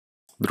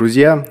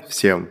Друзья,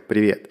 всем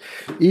привет!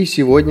 И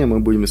сегодня мы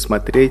будем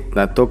смотреть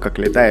на то, как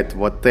летает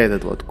вот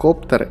этот вот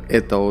коптер.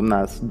 Это у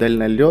нас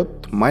дальнолет,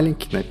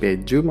 маленький, на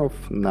 5 дюймов,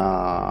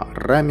 на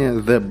раме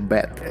The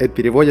Bat. Это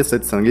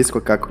переводится с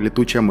английского как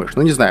летучая мышь.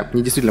 Ну не знаю,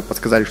 мне действительно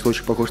подсказали, что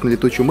очень похож на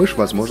летучую мышь.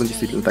 Возможно,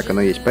 действительно так оно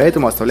и есть.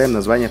 Поэтому оставляем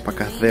название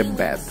пока The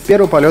Bat.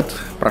 Первый полет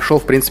прошел,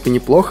 в принципе,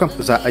 неплохо,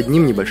 за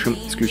одним небольшим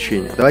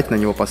исключением. Давайте на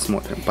него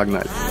посмотрим.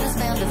 Погнали!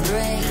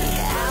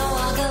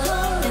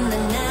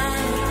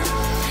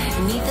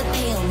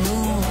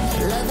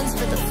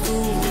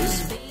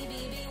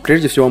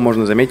 Прежде всего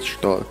можно заметить,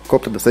 что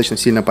коптер достаточно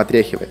сильно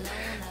потряхивает.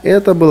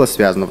 Это было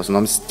связано в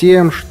основном с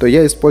тем, что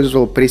я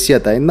использовал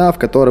пресет iNav,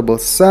 который был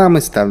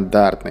самый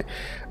стандартный.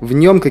 В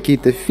нем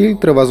какие-то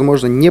фильтры,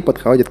 возможно, не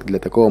подходят для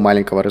такого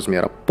маленького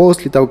размера.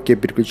 После того, как я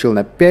переключил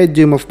на 5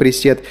 дюймов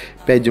пресет,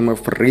 5 дюймов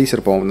рейсер,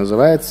 по-моему,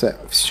 называется,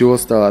 все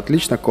стало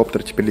отлично,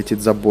 коптер теперь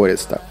летит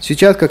забористо.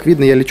 Сейчас, как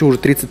видно, я лечу уже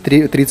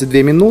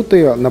 32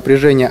 минуты,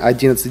 напряжение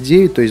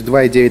 11,9, то есть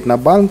 2,9 на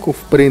банку,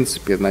 в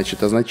принципе,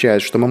 значит,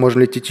 означает, что мы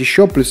можем лететь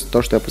еще, плюс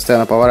то, что я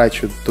постоянно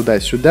поворачиваю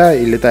туда-сюда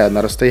и летаю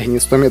на расстоянии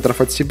 100 метров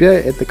от себя,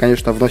 это,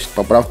 конечно, вносит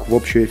поправку в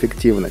общую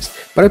эффективность.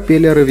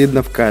 Пропеллеры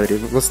видно в кадре.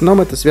 В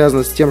основном это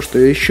связано с тем, что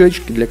я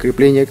щечки для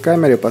крепления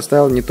камеры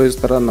поставил не той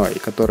стороной,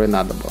 которой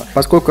надо было.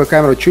 Поскольку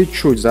камеру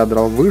чуть-чуть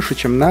задрал выше,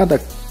 чем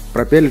надо,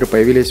 пропеллеры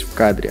появились в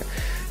кадре.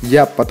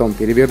 Я потом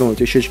перевернул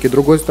эти щечки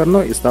другой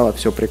стороной, и стало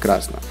все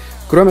прекрасно.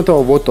 Кроме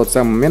того, вот тот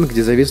самый момент,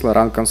 где зависла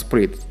ранком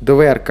сприт.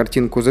 DVR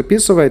картинку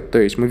записывает, то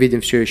есть мы видим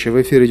все еще в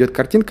эфире идет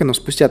картинка, но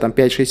спустя там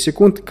 5-6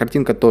 секунд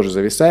картинка тоже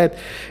зависает.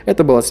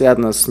 Это было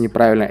связано с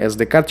неправильной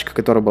SD-карточкой,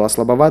 которая была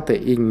слабоватой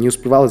и не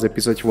успевала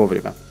записывать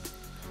вовремя.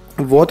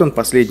 Вот он,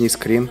 последний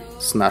скрин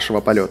с нашего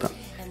полета.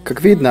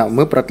 Как видно,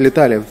 мы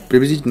протлетали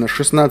приблизительно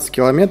 16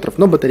 километров,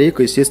 но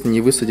батарейку, естественно, не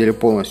высадили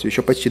полностью.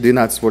 Еще почти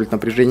 12 вольт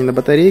напряжения на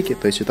батарейке,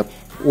 то есть это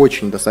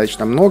очень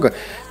достаточно много.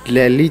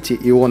 Для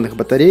литий-ионных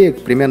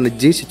батареек примерно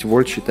 10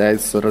 вольт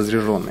считается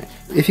разряженной.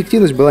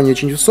 Эффективность была не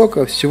очень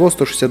высокая, всего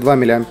 162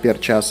 мАч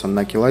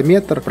на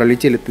километр.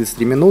 Пролетели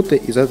 33 минуты,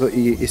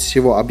 из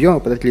всего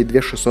объема потратили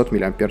 2600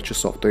 мАч.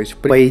 То есть,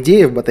 по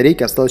идее, в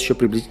батарейке осталось еще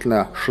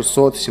приблизительно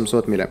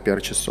 600-700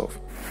 мАч.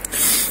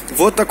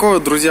 Вот такой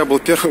вот, друзья, был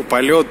первый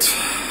полет.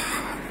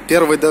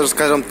 Первый даже,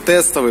 скажем,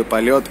 тестовый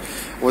полет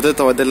вот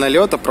этого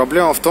дальнолета.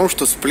 Проблема в том,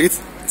 что сплит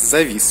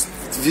завис.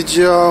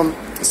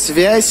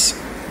 Видеосвязь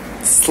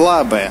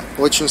слабая,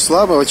 очень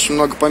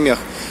много помех.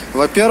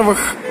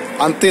 Во-первых,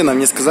 антенна,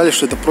 мне сказали,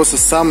 что это просто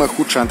самая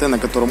худшая антенна,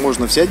 которую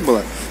можно взять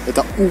было.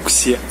 Это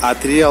Укси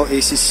от Real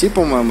ACC,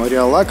 по-моему,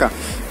 Real Laka.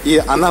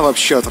 И она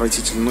вообще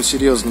отвратительна, ну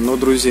серьезно, ну,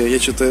 друзья, я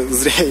что-то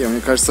зря ее,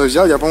 мне кажется,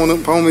 взял. Я,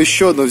 по-моему,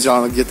 еще одну взял,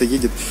 она где-то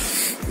едет.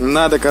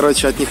 Надо,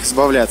 короче, от них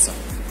избавляться.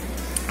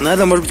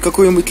 Надо, может быть,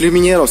 какую-нибудь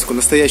люминеровскую,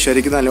 настоящую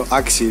оригинальную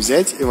Акси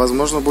взять, и,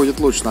 возможно, будет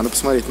лучше. Надо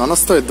посмотреть. Но она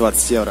стоит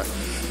 20 евро.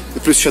 И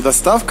плюс еще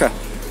доставка.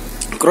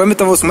 Кроме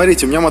того,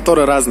 смотрите, у меня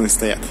моторы разные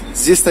стоят.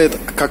 Здесь стоят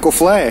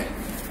Какофлай,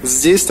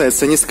 здесь стоят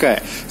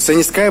Санискай.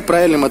 Санискай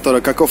правильные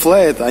моторы.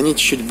 Какофлай, они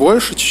чуть-чуть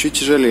больше, чуть-чуть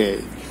тяжелее.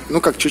 Ну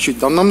как чуть-чуть,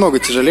 там намного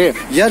тяжелее.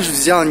 Я же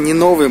взял не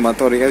новые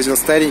моторы, я взял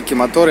старенькие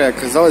моторы, и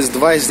оказалось,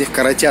 два из них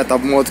коротят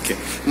обмотки.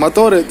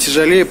 Моторы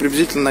тяжелее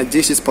приблизительно на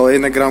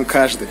 10,5 грамм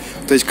каждый.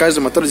 То есть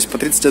каждый мотор здесь по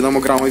 31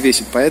 грамму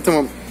весит,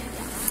 поэтому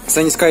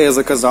Санискай я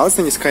заказал,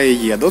 Санискай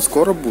едут,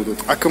 скоро будут.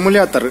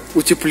 Аккумулятор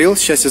утеплил,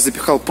 сейчас я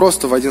запихал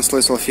просто в один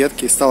слой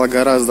салфетки и стало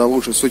гораздо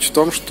лучше. Суть в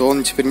том, что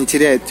он теперь не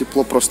теряет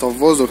тепло просто в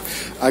воздух,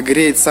 а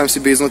греет сам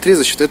себе изнутри,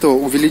 за счет этого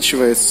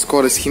увеличивает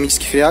скорость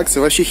химических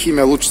реакций. Вообще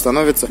химия лучше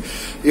становится,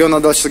 и он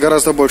отдал сейчас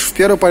гораздо больше. В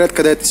первый полет,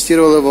 когда я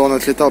тестировал его, он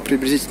отлетал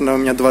приблизительно у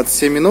меня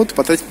 27 минут,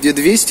 потратил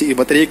 2200 и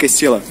батарейка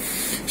села.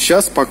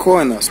 Сейчас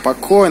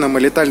спокойно мы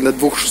летали до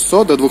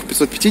 2600, до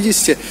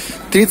 2550,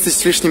 30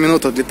 с лишним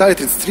минут отлетали,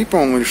 33,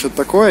 по-моему, или что-то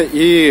такое,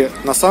 и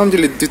на самом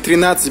деле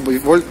 13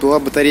 вольт была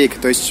батарейка,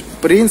 то есть,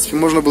 в принципе,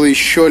 можно было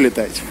еще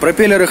летать.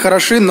 Пропеллеры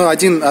хороши, но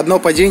одно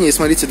падение, и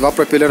смотрите, два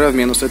пропеллера в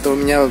минус. Это у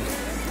меня,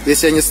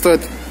 если они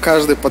стоят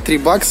каждый по 3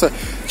 бакса,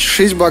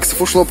 6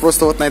 баксов ушло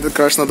просто вот на этот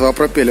краш на 2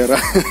 пропеллера.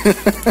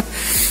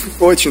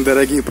 Очень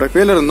дорогие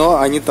пропеллеры, но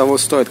они того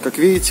стоят. Как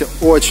видите,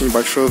 очень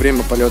большое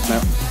время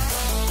полетное.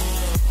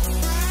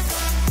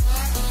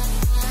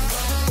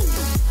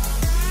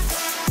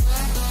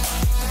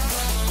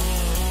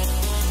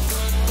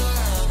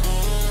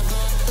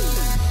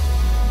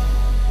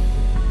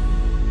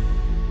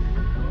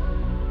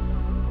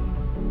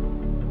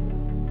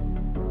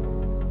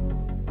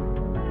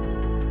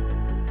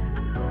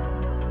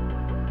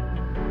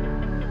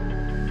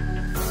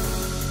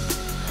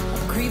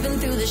 Creeping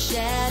through the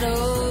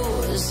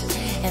shadows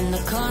and the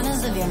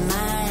corners of your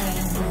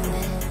mind.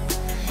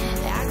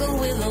 I go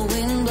where the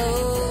wind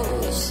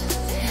blows.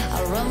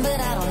 I run but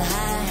I don't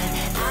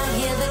hide. I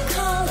hear the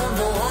call of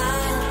the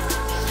wild,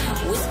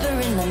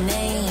 whispering the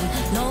name.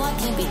 No, I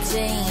can't be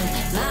tamed.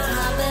 My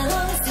heart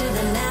belongs to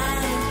the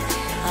night.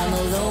 I'm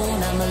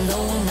alone, I'm a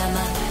lone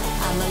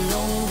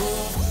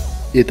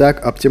wolf.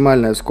 Итак,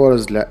 оптимальная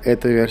скорость для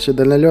этой версии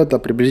дальнолета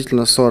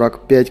приблизительно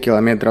 45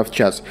 км в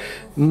час.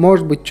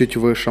 Может быть чуть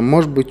выше,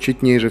 может быть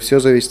чуть ниже,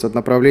 все зависит от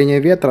направления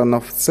ветра, но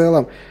в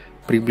целом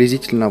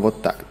приблизительно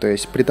вот так. То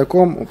есть при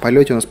таком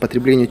полете у нас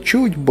потребление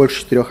чуть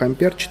больше 4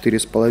 ампер,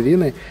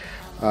 4,5.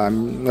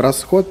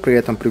 Расход при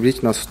этом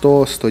приблизительно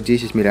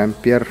 100-110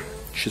 мАч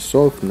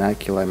на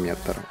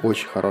километр.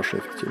 Очень хорошая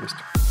эффективность.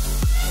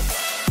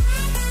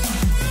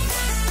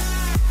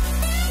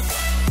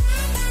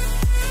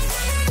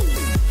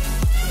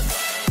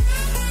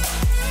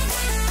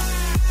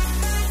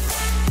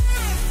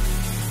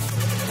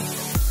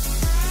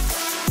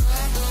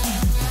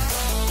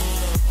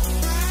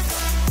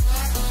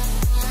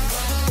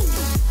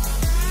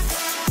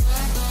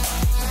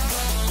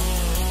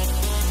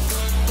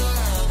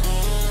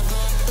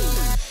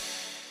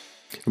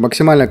 В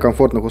максимально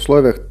комфортных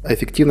условиях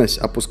эффективность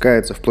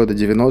опускается вплоть до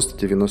 90,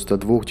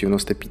 92,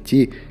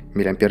 95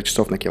 мАч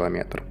на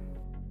километр.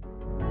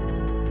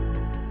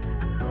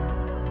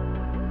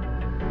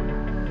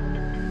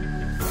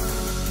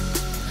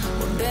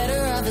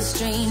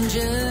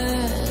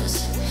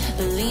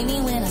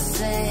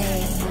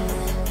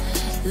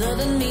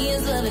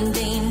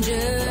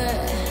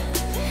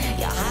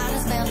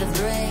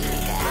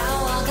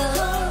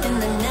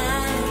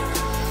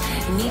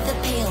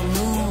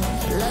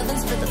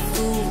 Lovin's for the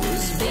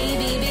fools,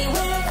 baby,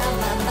 beware of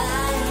my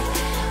body.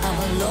 I'm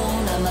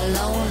alone, I'm a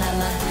lone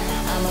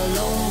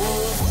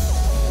wolf.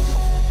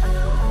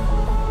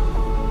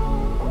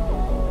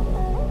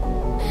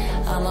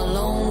 I'm a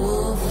lone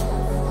wolf.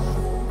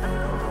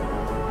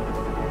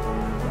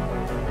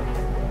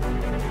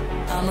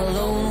 I'm a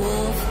lone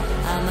wolf.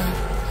 I'm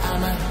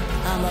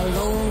a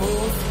lone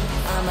wolf.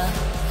 I'm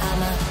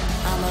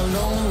a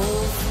lone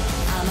wolf.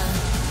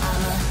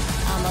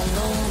 I'm a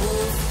lone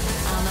wolf.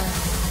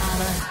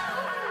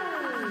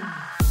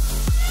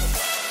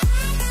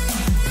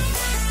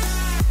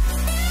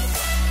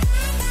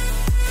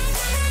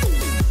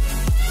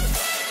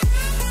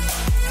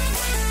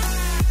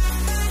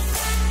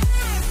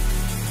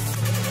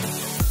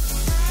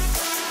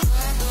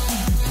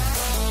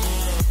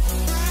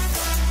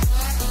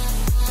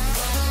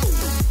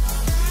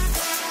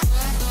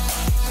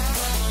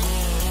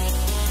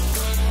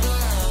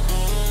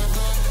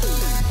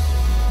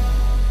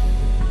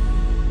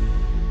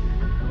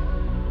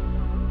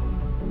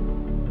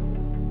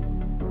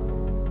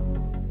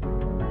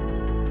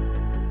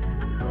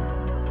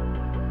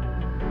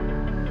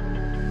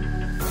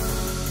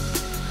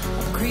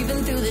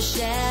 Creeping through the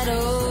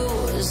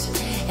shadows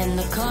and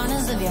the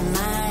corners of your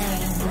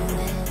mind.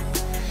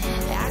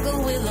 I go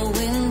where the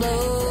wind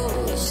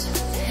blows.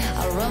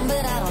 I run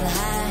but I don't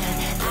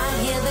hide. I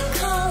hear the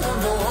call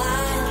of the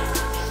wild.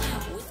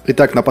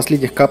 Итак, на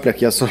последних каплях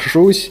я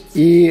сажусь,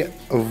 и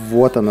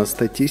вот она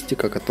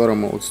статистика, которую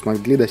мы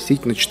смогли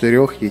достичь на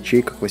 4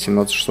 ячейках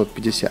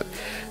 18650.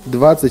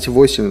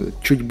 28,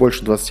 чуть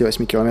больше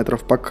 28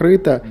 километров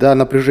покрыто. До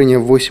напряжения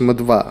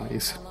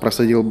 8,2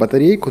 просадил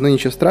батарейку, но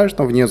ничего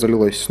страшного, в нее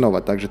залилось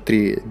снова также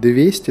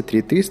 3200,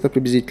 3300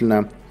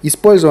 приблизительно.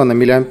 Использовано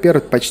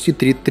миллиампер почти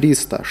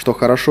 3300, что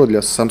хорошо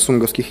для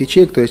самсунговских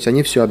ячеек, то есть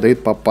они все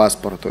отдают по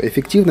паспорту.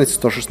 Эффективность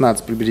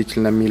 116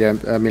 приблизительно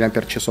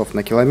миллиампер часов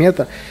на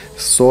километр,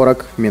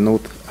 40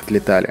 минут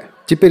отлетали.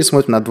 Теперь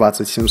смотрим на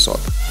 20700.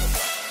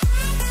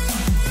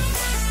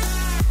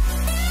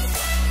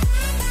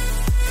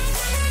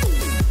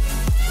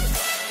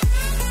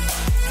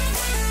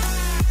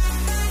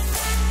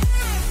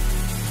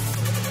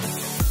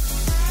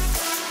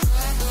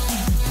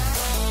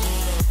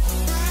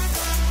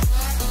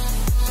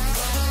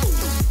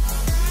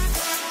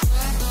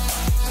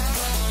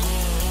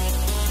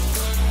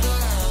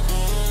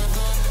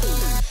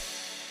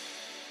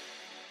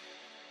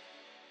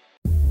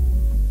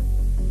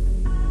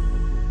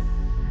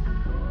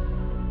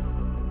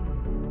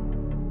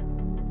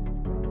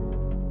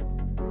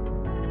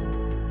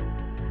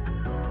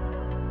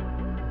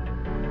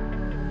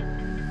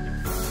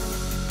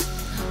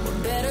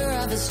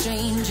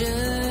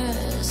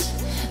 Strangers,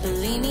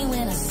 believe me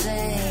when I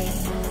say,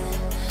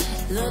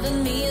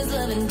 loving me is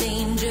loving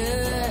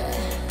danger.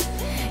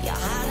 Your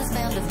heart is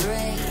bound to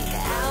break.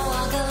 I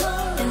walk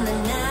alone in the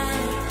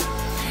night,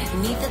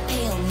 beneath the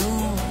pale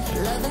moon.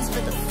 Loving's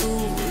for the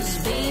fools,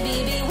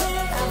 baby,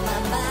 beware of my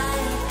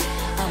body.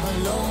 I'm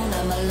alone,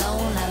 I'm a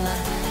lone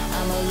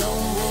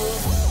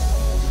wolf.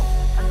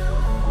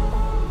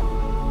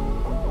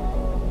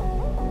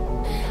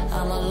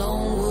 I'm a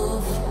lone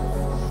wolf.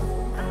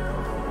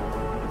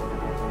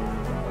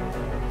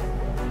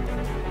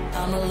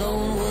 I'm a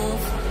lone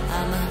wolf.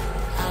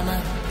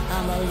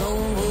 I'm a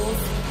lone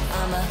wolf.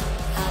 I'm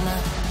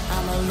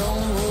a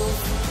lone wolf.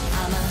 I'm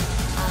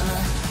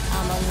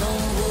a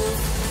lone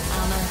wolf.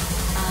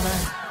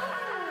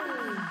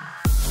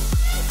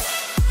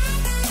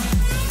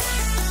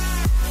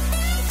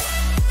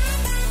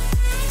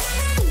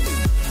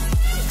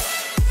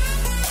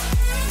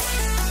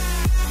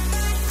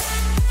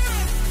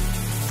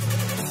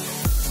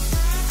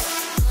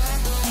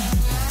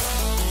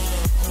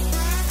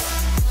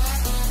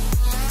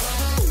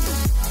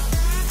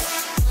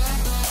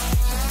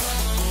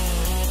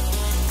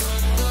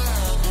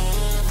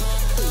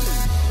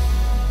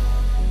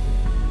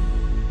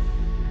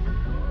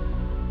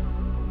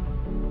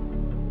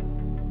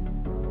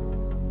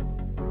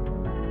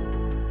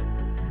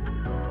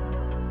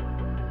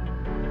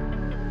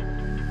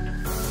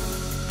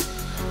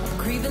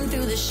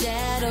 the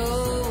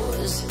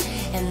shadows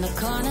and the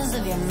corners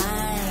of your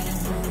mind.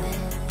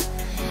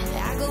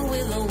 I go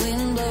where the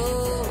wind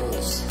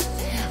blows.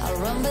 I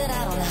run but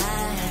I don't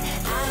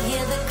hide. I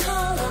hear the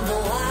call of the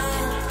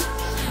wild,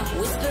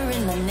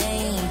 whispering the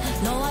name.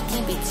 No, I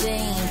can't be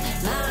tamed.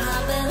 My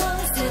heart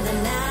belongs to the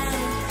night.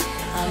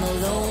 I'm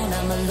alone,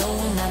 I'm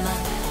alone,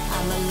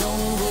 I'm a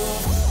lone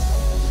wolf.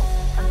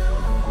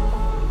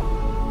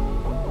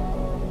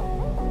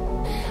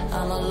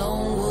 I'm a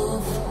lone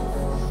wolf.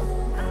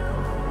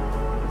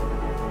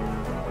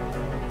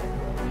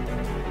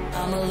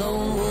 I'm a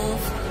lone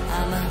wolf.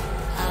 I'm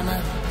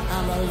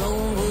a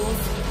lone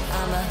wolf.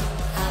 I'm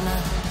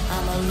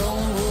a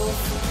lone wolf.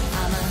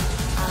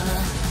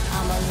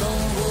 I'm a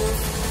lone wolf.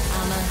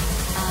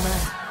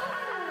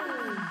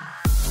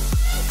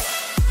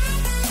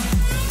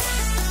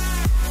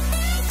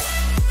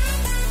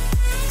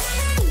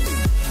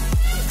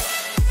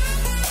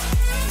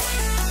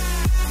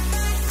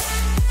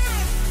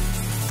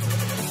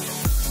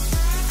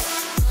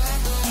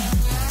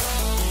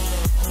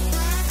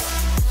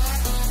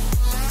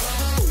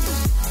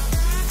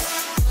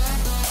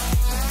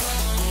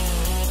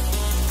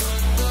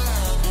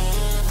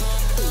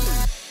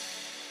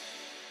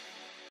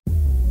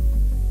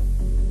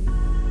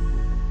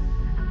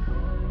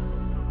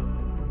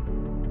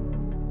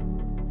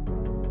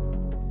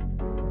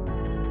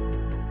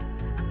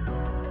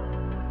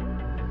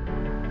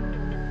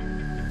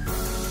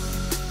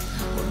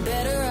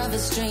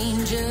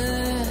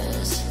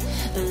 Strangers,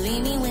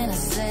 believe me when I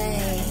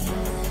say,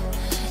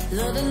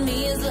 loving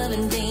me is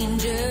loving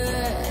danger.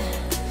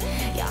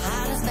 Your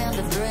heart is bound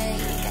to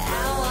break.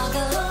 I walk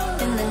alone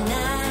in the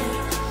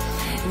night,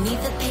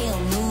 neath the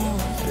pale moon.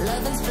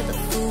 Loving's for the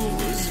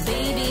fools.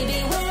 Baby,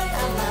 beware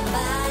of my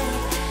bite.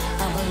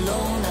 I'm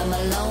alone, I'm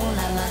alone,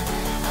 I'm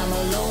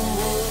a lone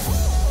wolf.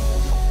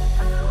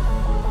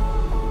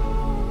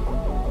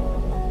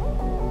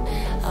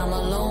 I'm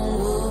a lone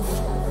wolf.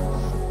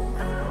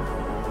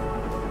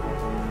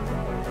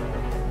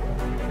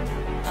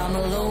 I'm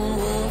a lone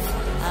wolf.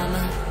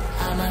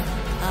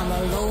 I'm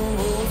a lone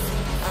wolf.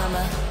 I'm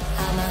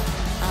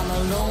a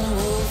lone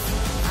wolf.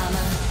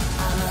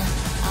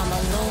 I'm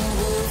a lone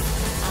wolf.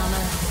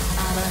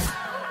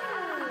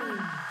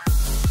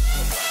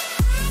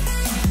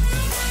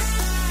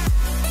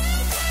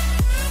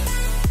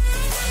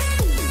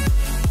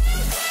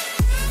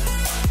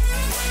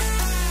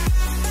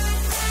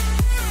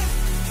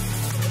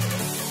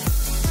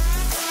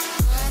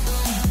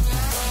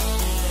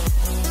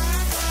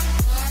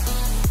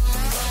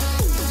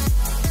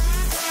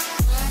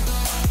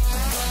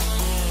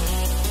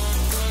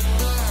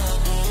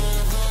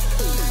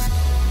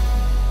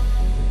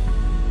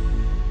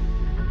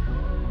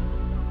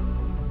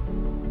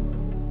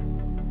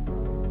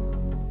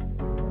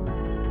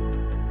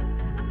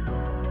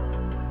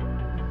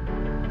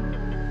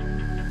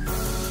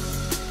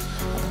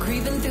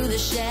 Creeping through the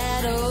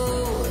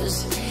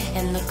shadows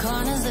and the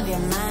corners of your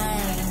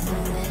mind.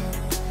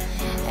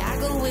 I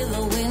go where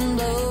the wind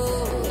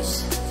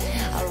blows.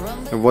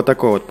 Вот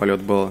такой вот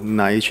полет был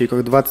на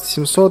ячейках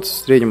 20700. В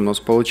среднем у нас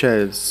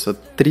получается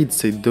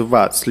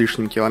 32 с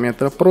лишним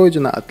километра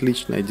пройдено.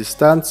 Отличная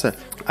дистанция.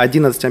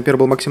 11 ампер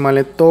был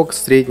максимальный ток.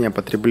 Среднее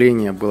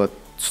потребление было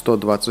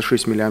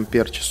 126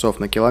 мАч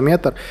на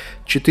километр.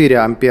 4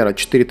 ампера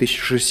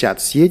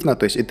 4060 съедено.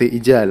 То есть это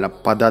идеально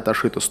по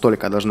даташиту.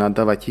 Столько должны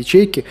отдавать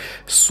ячейки.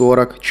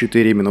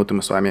 44 минуты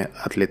мы с вами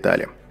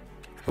отлетали.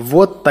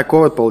 Вот такой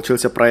вот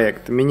получился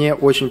проект. Мне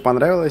очень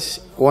понравилось,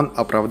 он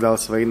оправдал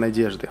свои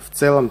надежды. В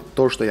целом,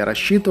 то, что я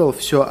рассчитывал,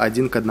 все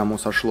один к одному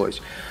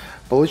сошлось.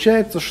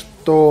 Получается,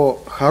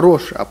 что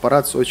хороший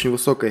аппарат с очень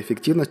высокой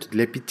эффективностью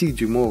для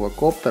 5-дюймового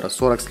коптера,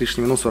 40 с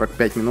лишним минут,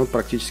 45 минут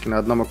практически на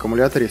одном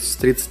аккумуляторе с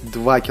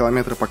 32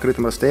 километра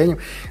покрытым расстоянием,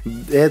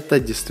 это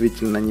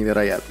действительно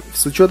невероятно.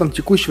 С учетом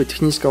текущего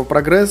технического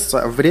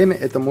прогресса, время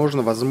это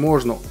можно,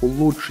 возможно,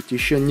 улучшить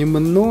еще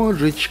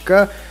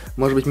немножечко,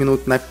 может быть,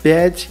 минут на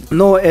 5,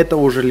 но это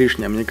уже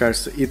лишнее, мне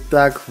кажется, и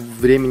так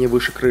времени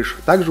выше крыши.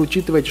 Также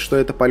учитывайте, что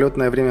это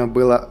полетное время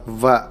было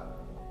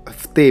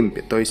в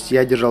темпе, то есть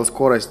я держал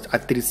скорость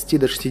от 30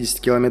 до 60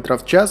 км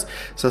в час,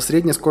 со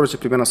средней скоростью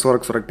примерно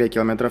 40-45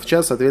 км в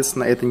час,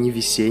 соответственно, это не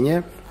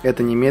весеннее,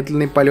 это не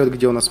медленный полет,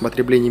 где у нас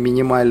потребление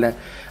минимальное,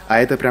 а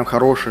это прям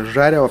хорошее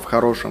жарево в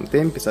хорошем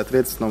темпе,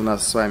 соответственно, у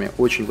нас с вами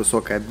очень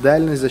высокая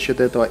дальность за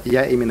счет этого,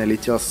 я именно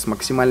летел с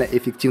максимальной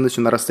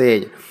эффективностью на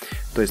расстоянии,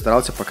 то есть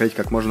старался покрыть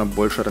как можно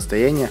больше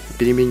расстояния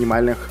при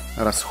минимальных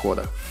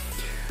расходах.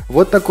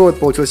 Вот такой вот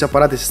получился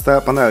аппарат. Если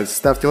понравилось,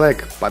 ставьте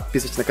лайк,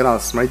 подписывайтесь на канал,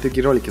 смотрите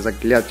другие ролики,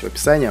 заглядывайте в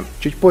описание.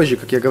 Чуть позже,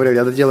 как я говорил,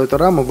 я доделаю эту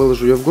раму,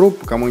 выложу ее в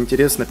группу. Кому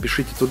интересно,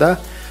 пишите туда.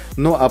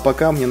 Ну а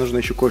пока мне нужно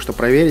еще кое-что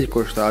проверить,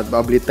 кое-что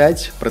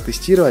облетать,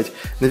 протестировать.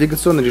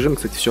 Навигационный режим,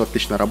 кстати, все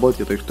отлично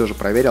работает, я тоже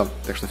проверил,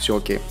 так что все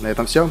окей. На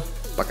этом все,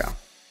 пока.